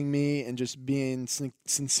helping me and just being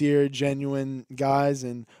sincere, genuine guys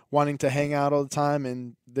and wanting to hang out all the time.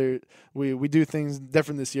 And we do things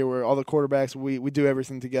different this year where all the quarterbacks, we do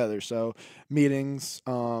everything together. So meetings,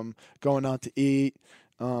 going out to eat,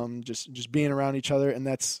 just being around each other. And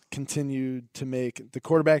that's continued to make the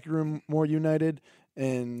quarterback room more united.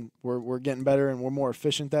 And we're getting better and we're more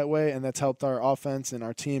efficient that way, and that's helped our offense and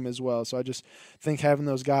our team as well. So I just think having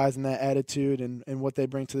those guys and that attitude and what they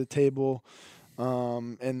bring to the table,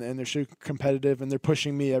 and they're super competitive and they're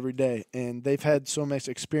pushing me every day. And they've had so much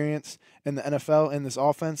experience in the NFL and this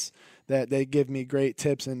offense that they give me great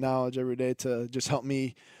tips and knowledge every day to just help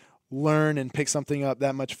me learn and pick something up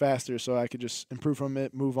that much faster so I could just improve from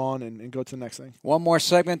it, move on, and go to the next thing. One more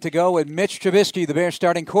segment to go with Mitch Trubisky, the Bears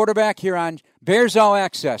starting quarterback, here on Bears All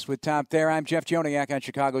Access with Tom Thayer. I'm Jeff Joniak on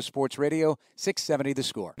Chicago Sports Radio, 670 The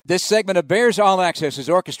Score. This segment of Bears All Access is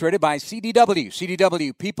orchestrated by CDW.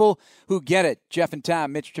 CDW, people who get it. Jeff and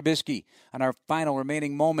Tom, Mitch Trubisky, on our final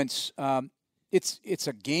remaining moments. It's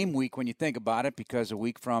a game week when you think about it, because a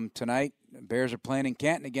week from tonight, Bears are playing in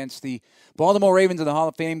Canton against the Baltimore Ravens in the Hall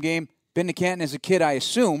of Fame game. Been to Canton as a kid, I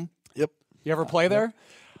assume. Yep. You ever play there?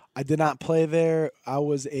 I did not play there. I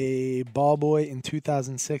was a ball boy in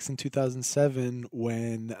 2006 and 2007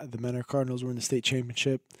 when the Menor Cardinals were in the state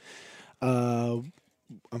championship.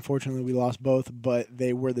 Unfortunately, we lost both, but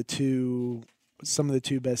they were some of the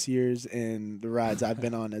two best years in the rides I've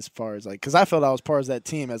been on, as far as because I felt I was part of that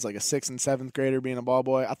team as like a 6th and 7th grader being a ball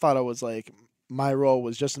boy. I thought I was my role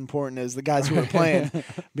was just important as the guys who were playing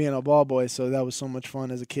being a ball boy. So that was so much fun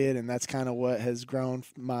as a kid, and that's kind of what has grown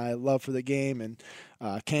my love for the game. And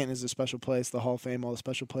Canton is a special place, the Hall of Fame, all the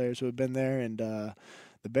special players who have been there, and the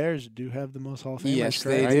Bears do have the most Hall of Famers. Yes,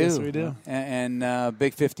 they do. Yes, we do. And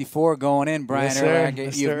Big 54 going in. Brian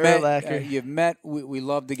Urlacher. You've met. We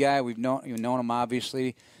love the guy. You've known him,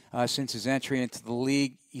 obviously, since his entry into the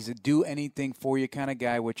league. He's a do-anything-for-you kind of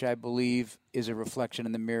guy, which I believe is a reflection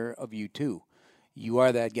in the mirror of you, too. You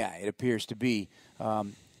are that guy, it appears to be.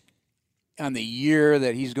 On the year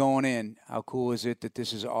that he's going in, how cool is it that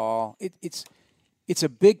this is all it's a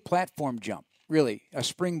big platform jump, really, a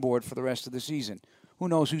springboard for the rest of the season. Who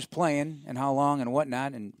knows who's playing and how long and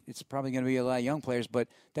whatnot, and it's probably going to be a lot of young players, but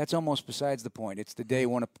that's almost besides the point. It's the day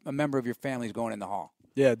when a member of your family is going in the Hall.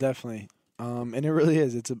 Yeah, definitely. And it really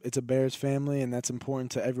is. It's a Bears family, and that's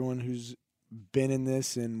important to everyone who's been in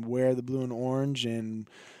this and wear the blue and orange. And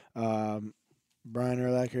Brian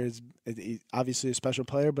Urlacher is obviously a special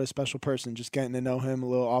player, but a special person. Just getting to know him a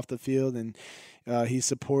little off the field, and he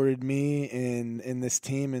supported me in this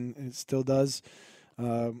team, and it still does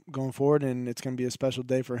going forward. And it's going to be a special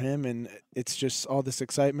day for him, and it's just all this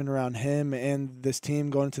excitement around him and this team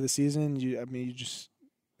going into the season. It's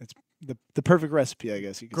the perfect recipe, I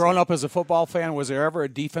guess. Growing up as a football fan, was there ever a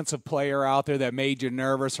defensive player out there that made you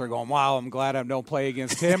nervous, or going, "Wow, I'm glad I don't play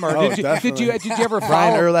against him"? Or did you ever follow?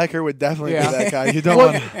 Brian Urlacher would definitely be that guy. You don't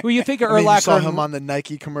want. Well, you think of Urlacher? You saw him on the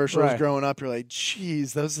Nike commercials growing up. You're like,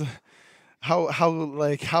 "Geez, those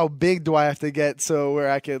how big do I have to get so where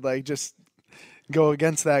I could just go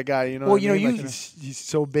against that guy?" You know. Well, what I mean? He's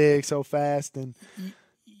so big, so fast, and.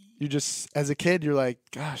 You just, as a kid, you're like,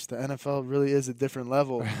 gosh, the NFL really is a different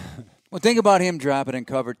level. Well, think about him dropping in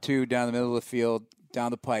cover 2 down the middle of the field,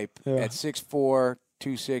 down the pipe, at 6'4",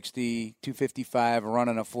 260, 255,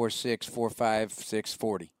 running a 4.6, 4.5,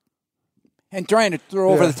 6.40. and trying to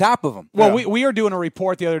throw over the top of them. Well, we were doing a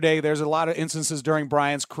report the other day. There's a lot of instances during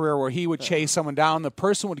Brian's career where he would chase someone down. The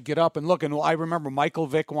person would get up and look. And I remember Michael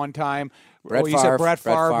Vick one time. Brett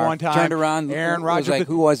Favre one time. Turned around. Aaron Rodgers. Like,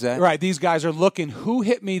 who was that? Right. These guys are looking, who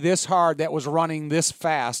hit me this hard that was running this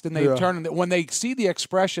fast? And they turn. When they see the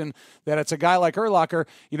expression that it's a guy like Urlacher,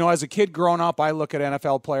 as a kid growing up, I look at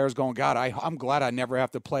NFL players going, God, I'm glad I never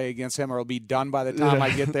have to play against him or it'll be done by the time I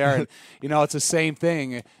get there. And, it's the same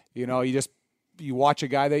thing. You watch a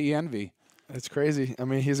guy that you envy. It's crazy. I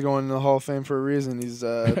mean, he's going to the Hall of Fame for a reason. He's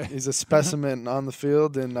a specimen on the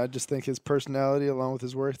field, and I just think his personality, along with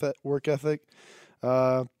his work ethic,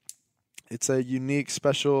 it's a unique,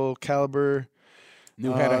 special caliber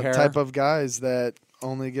new head of hair type of guys that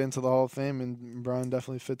only get into the Hall of Fame, and Brian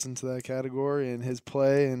definitely fits into that category, and his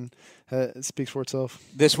play and it speaks for itself.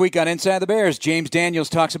 This week on Inside the Bears, James Daniels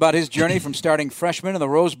talks about his journey from starting freshman in the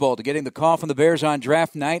Rose Bowl to getting the call from the Bears on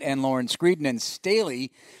draft night, and Lauren Screeden and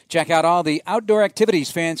Staley check out all the outdoor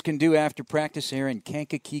activities fans can do after practice here in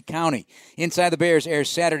Kankakee County. Inside the Bears airs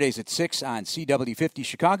Saturdays at 6 on CW50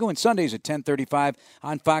 Chicago and Sundays at 10:35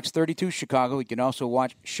 on Fox 32 Chicago. You can also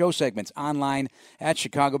watch show segments online at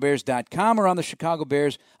chicagobears.com or on the Chicago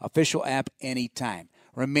Bears official app anytime.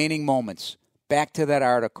 Remaining moments. Back to that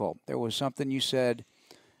article. There was something you said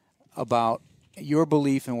about your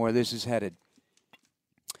belief in where this is headed.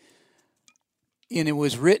 And it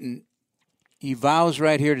was written, he vows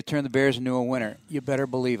right here to turn the Bears into a winner. You better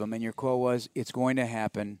believe him. And your quote was, it's going to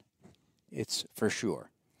happen. It's for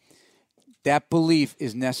sure. That belief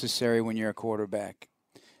is necessary when you're a quarterback.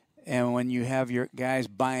 And when you have your guys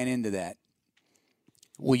buying into that,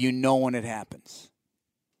 well, you know when it happens.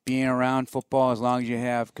 Being around football as long as you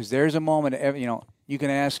have, because there's a moment, you can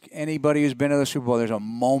ask anybody who's been to the Super Bowl, there's a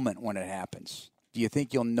moment when it happens. Do you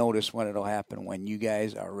think you'll notice when it'll happen, when you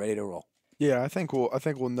guys are ready to roll? Yeah, I think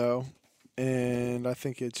we'll know, and I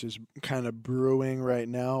think it's just kind of brewing right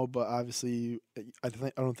now. But obviously, I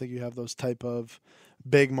don't think you have those type of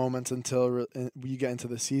big moments until you get into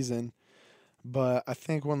the season. But I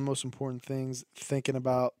think one of the most important things, thinking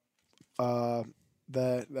about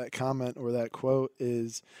that comment or that quote,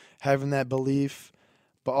 is having that belief,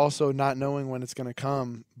 but also not knowing when it's going to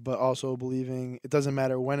come, but also believing it doesn't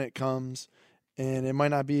matter when it comes, and it might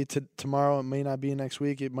not be tomorrow, it may not be next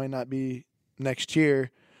week, it might not be next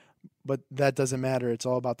year, but that doesn't matter. It's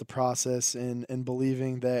all about the process and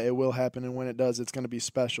believing that it will happen, and when it does, it's going to be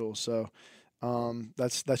special. So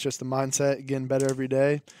that's just the mindset, getting better every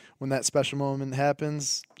day. When that special moment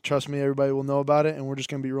happens, trust me, everybody will know about it, and we're just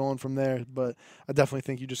going to be rolling from there. But I definitely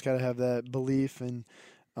think you just got to have that belief, and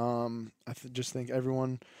I just think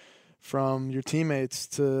everyone, from your teammates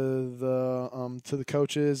to the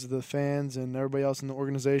coaches, the fans, and everybody else in the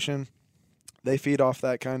organization, they feed off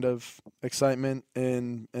that kind of excitement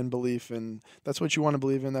and belief, and that's what you want to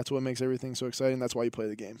believe in. That's what makes everything so exciting. That's why you play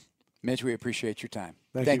the game. Mitch, we appreciate your time.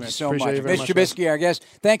 Thank you so appreciate much. Mitch Trubisky, our guest.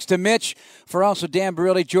 Thanks to Mitch, for also Dan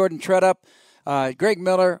Barilli, Jordan Treadup, Greg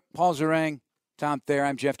Miller, Paul Zarang, Tom Thayer.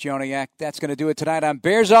 I'm Jeff Joniak. That's going to do it tonight on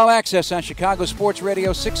Bears All Access on Chicago Sports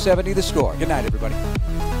Radio 670 The Score. Good night, everybody.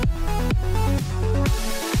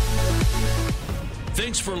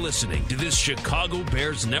 Thanks for listening to this Chicago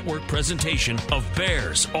Bears Network presentation of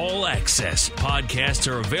Bears All Access.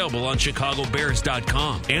 Podcasts are available on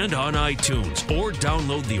chicagobears.com and on iTunes, or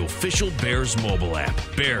download the official Bears mobile app.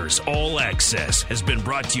 Bears All Access has been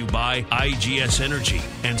brought to you by IGS Energy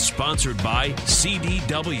and sponsored by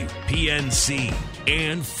CDW, PNC,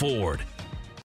 and Ford.